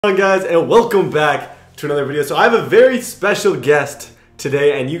Hello guys, and welcome back to another video. So I have a very special guest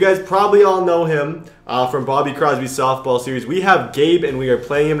today, and you guys probably all know him from Bobby Crosby's softball series. We have Gabe, and we are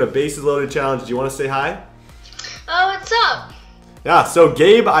playing him the bases loaded challenge. Do you want to say hi? Oh, what's up? Yeah, so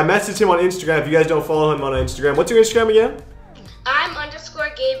Gabe, I messaged him on Instagram. If you guys don't follow him on Instagram, what's your Instagram again? I'm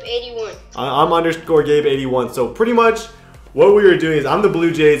 _Gabe81. I'm _Gabe81. So pretty much what we were doing is I'm the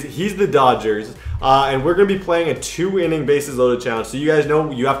Blue Jays, he's the Dodgers. And we're going to be playing a 2-inning bases loaded challenge. So you guys know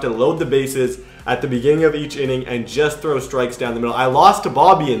you have to load the bases at the beginning of each inning and just throw strikes down the middle. I lost to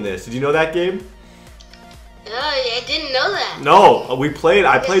Bobby in this. Did you know that, Gabe? Oh, I didn't know that. No,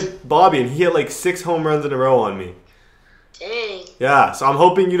 I played Bobby and he hit like 6 home runs in a row on me. Dang. Yeah, so I'm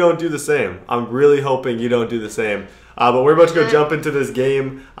hoping you don't do the same. I'm really hoping you don't do the same. But we're about to go jump into this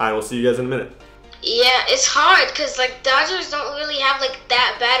game. We'll see you guys in a minute. Yeah, it's hard because like Dodgers don't really have like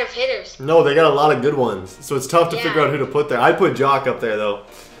that bad of hitters. No, they got a lot of good ones. So it's tough to figure out who to put there. I'd put Jock up there though.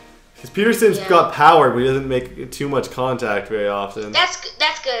 Because Peterson's got power, but he doesn't make too much contact very often. That's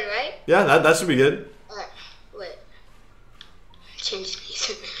good, right? Yeah, that should be good. Alright, wait. Change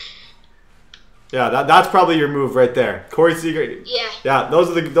these. Yeah, that's probably your move right there. Corey Seager. Yeah. Yeah, those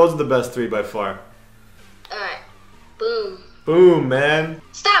are the best 3 by far. Alright. Boom. Boom, man.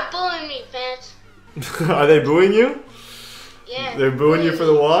 Stop bullying me, fans. Are they booing you? Yeah. They're booing you for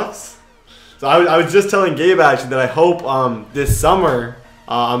the walks? So I was just telling Gabe actually that I hope this summer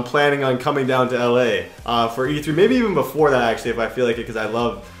I'm planning on coming down to LA for E3. Maybe even before that actually if I feel like it, because I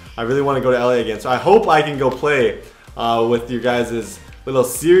really want to go to LA again. So I hope I can go play with you guys' little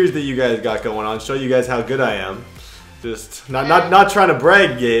series that you guys got going on. Show you guys how good I am. Just not trying to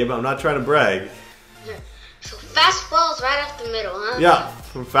brag, Gabe. I'm not trying to brag. So fastballs right up the middle, huh? Yeah.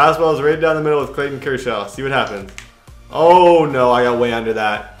 Fastball's right down the middle with Clayton Kershaw. See what happens. Oh no, I got way under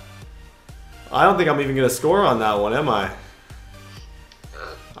that. I don't think I'm even going to score on that one, am I?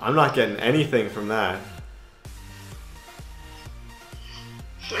 I'm not getting anything from that.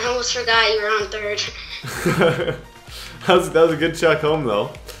 I almost forgot you were on third. that was a good check home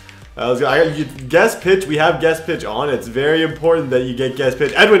though. That was good. Guest pitch, we have guest pitch on. It's very important that you get guest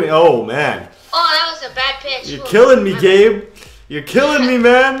pitch. Edwin, oh man. Oh, that was a bad pitch. You're killing me, Gabe. You're killing me,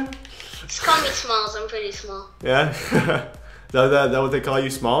 man. Just call me Smalls. I'm pretty small. Yeah? Is that what they call you,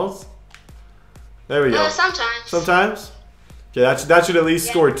 Smalls? There we go. Sometimes. Sometimes? Okay, that should at least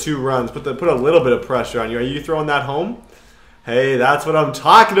score 2 runs. Put a little bit of pressure on you. Are you throwing that home? Hey, that's what I'm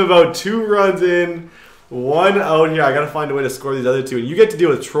talking about. 2 runs in, 1 out here. I got to find a way to score these other 2. And you get to deal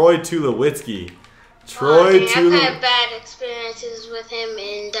with Troy Tulowitzki. I've had bad experiences with him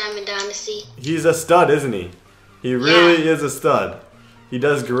in Diamond Dynasty. He's a stud, isn't he? He really is a stud. He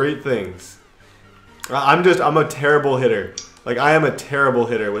does great things. I'm a terrible hitter. Like, I am a terrible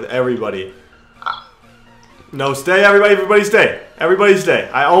hitter with everybody. No, stay, everybody. Everybody stay. Everybody stay.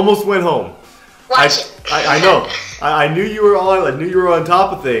 I almost went home. Watch it. I know. I knew you were on. I knew you were on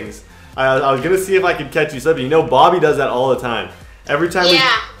top of things. I was gonna see if I could catch you slipping. You know, Bobby does that all the time. Every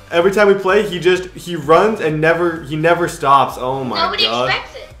time we play, he runs and he never stops. Oh my god. Nobody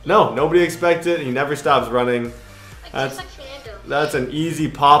expects it. No, nobody expects it. He never stops running. That's an easy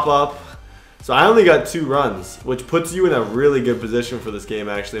pop-up. So I only got 2 runs, which puts you in a really good position for this game,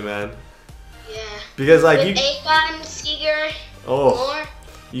 actually, man. Yeah. Because like with Akon, Seager, more.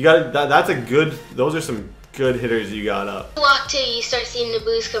 You got that's a good. Those are some good hitters you got up. Walk till you start seeing the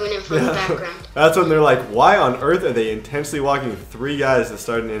boos coming in from the background. That's when they're like, why on earth are they intentionally walking 3 guys to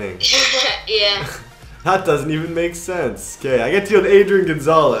start an inning? Yeah. That doesn't even make sense. Okay, I get to deal with Adrian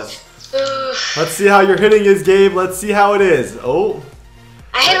Gonzalez. Oof. Let's see how your hitting is, Gabe. Let's see how it is. Oh.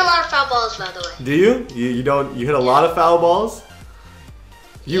 I hit a lot of foul balls, by the way. Do you? You hit a lot of foul balls?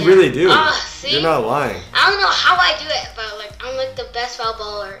 You really do. See? You're not lying. I don't know how I do it, but like I'm like the best foul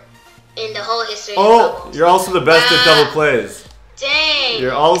baller in the whole history of foul balls. You're also the best at double plays. Dang.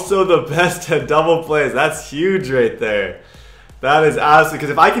 You're also the best at double plays. That's huge right there. That is awesome. Because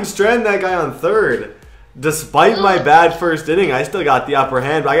if I can strand that guy on third, despite my bad first inning, I still got the upper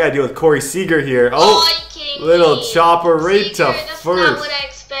hand. But I got to deal with Corey Seager here. Oh, you kidding little me? chopper right to that's first. That's not what I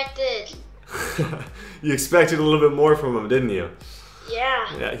expected. You expected a little bit more from him, didn't you?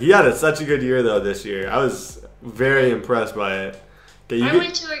 Yeah. He had such a good year though this year. I was very impressed by it. Okay, I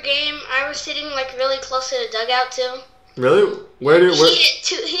went to a game. I was sitting like really close to the dugout too. Really?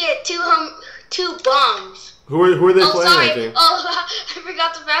 He hit 2 bombs. Who are they playing? Sorry. I think. Oh, I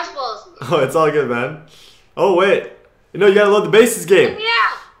forgot the fastballs. Oh, it's all good, man. Oh wait, you know you gotta load the bases, Gabe.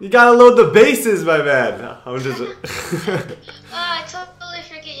 Yeah. You gotta load the bases, my man. I'm just. I totally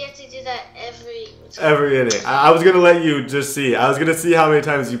forget you have to do that every inning. I was gonna let you just see. I was gonna see how many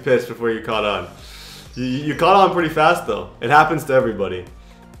times you pitched before you caught on. You caught on pretty fast though. It happens to everybody.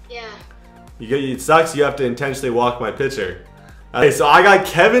 Yeah. It sucks you have to intentionally walk my pitcher. Okay, so I got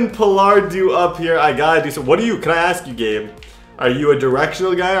Kevin Pillardu up here. I gotta do some. What are you? Can I ask you, Gabe? Are you a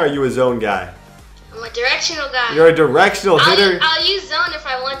directional guy or are you a zone guy? I'm a directional guy. You're a directional hitter. I'll use zone if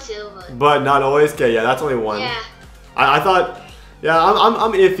I want to, but not always. Okay, yeah, that's only one. Yeah. I thought. Yeah,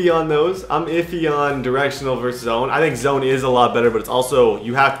 I'm iffy on those. I'm iffy on directional versus zone. I think zone is a lot better, but it's also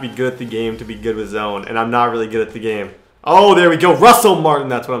you have to be good at the game to be good with zone, and I'm not really good at the game. Oh, there we go, Russell Martin.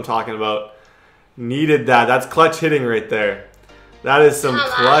 That's what I'm talking about. Needed that. That's clutch hitting right there. That is some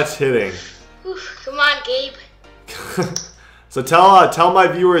clutch hitting. Oof, come on, Gabe. So tell my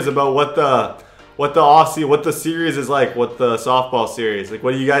viewers about what the series is like, what the softball series. Like,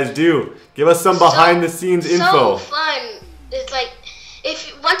 what do you guys do? Give us some behind the scenes info. So fun. It's like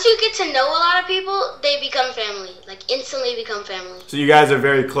once you get to know a lot of people, they become family. Like instantly become family. So you guys are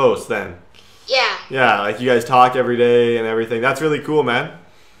very close then. Yeah. Yeah, like you guys talk every day and everything. That's really cool, man.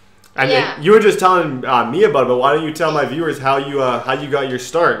 And yeah. You were just telling me about it, but why don't you tell my viewers how you got your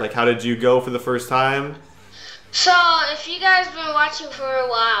start? Like, how did you go for the first time? So, if you guys been watching for a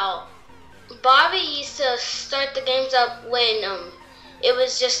while, Bobby used to start the games up when it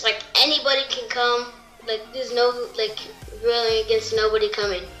was just like anybody can come. Like there's no really against nobody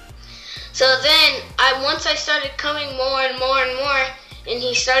coming. So then once I started coming more and more and more, and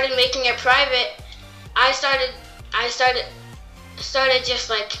he started making it private, I started just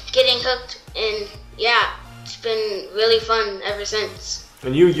like getting hooked, and yeah, it's been really fun ever since.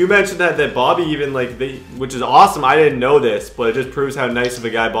 And you mentioned that Bobby even which is awesome. I didn't know this, but it just proves how nice of a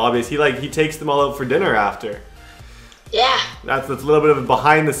guy Bobby is. He takes them all out for dinner after. Yeah. That's a little bit of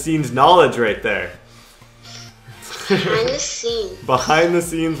behind the scenes knowledge right there. Behind the scenes. Behind the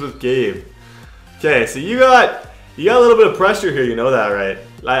scenes with Gabe. Okay, so you got a little bit of pressure here. You know that,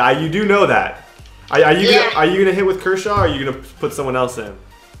 right? You do know that. Are you gonna hit with Kershaw, or are you gonna put someone else in?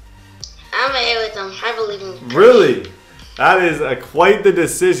 I'm gonna hit with him. I believe in him. Really? That is quite the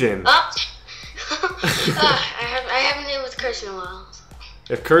decision. Oh. I haven't hit with Kershaw in a while. So.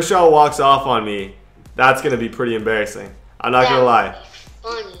 If Kershaw walks off on me, that's gonna be pretty embarrassing. I'm not gonna lie.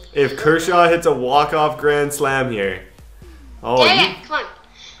 Funny. If Kershaw hits a walk-off grand slam here, yeah, come on,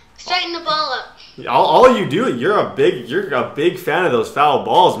 straighten the ball up. All you do, you're a big fan of those foul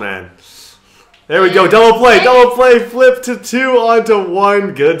balls, man. There we go, double play, flip to 2 onto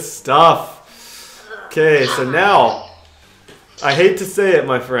 1, good stuff. Okay, so now, I hate to say it,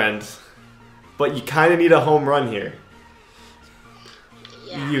 my friend, but you kind of need a home run here.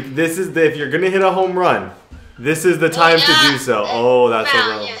 Yeah. If you're gonna hit a home run, this is the time to do so. Oh, that's so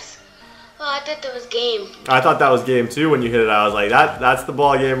wrong. Yes. Oh, I thought that was game. I thought that was game too when you hit it. I was like, that's the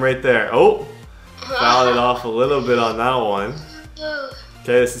ball game right there. Oh, fouled it off a little bit on that one.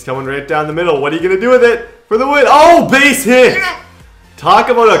 Okay, this is coming right down the middle. What are you going to do with it for the win? Oh, base hit! Talk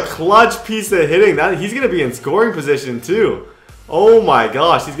about a clutch piece of hitting. He's going to be in scoring position too. Oh my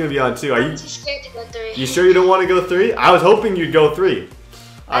gosh, he's going to be on 2. Are you scared to go 3? You sure you don't want to go 3? I was hoping you'd go 3.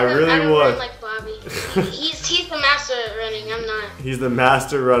 I really don't was. run like Bobby. He's the master at running. I'm not. He's the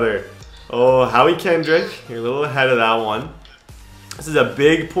master runner. Oh, Howie Kendrick, you're a little ahead of that one. This is a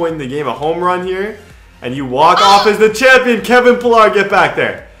big point in the game. A home run here, and you walk off as the champion. Kevin Pillar, get back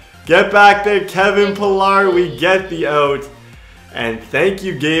there. Get back there, Kevin Pillar. We get the out. And thank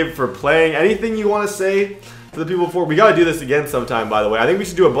you, Gabe, for playing. Anything you want to say to the people before? We got to do this again sometime, by the way. I think we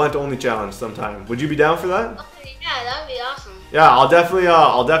should do a bunt-only challenge sometime. Would you be down for that? Okay, yeah, that would be awesome. Yeah, I'll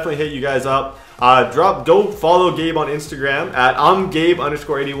definitely hit you guys up. Don't follow Gabe on Instagram at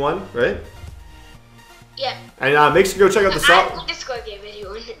Gabe_81, right? Yeah. And make sure you go check out the song.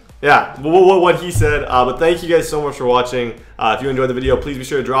 _Gabe81. Yeah, what he said. But thank you guys so much for watching. If you enjoyed the video, please be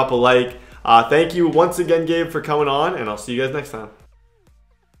sure to drop a like. Thank you once again, Gabe, for coming on, and I'll see you guys next time.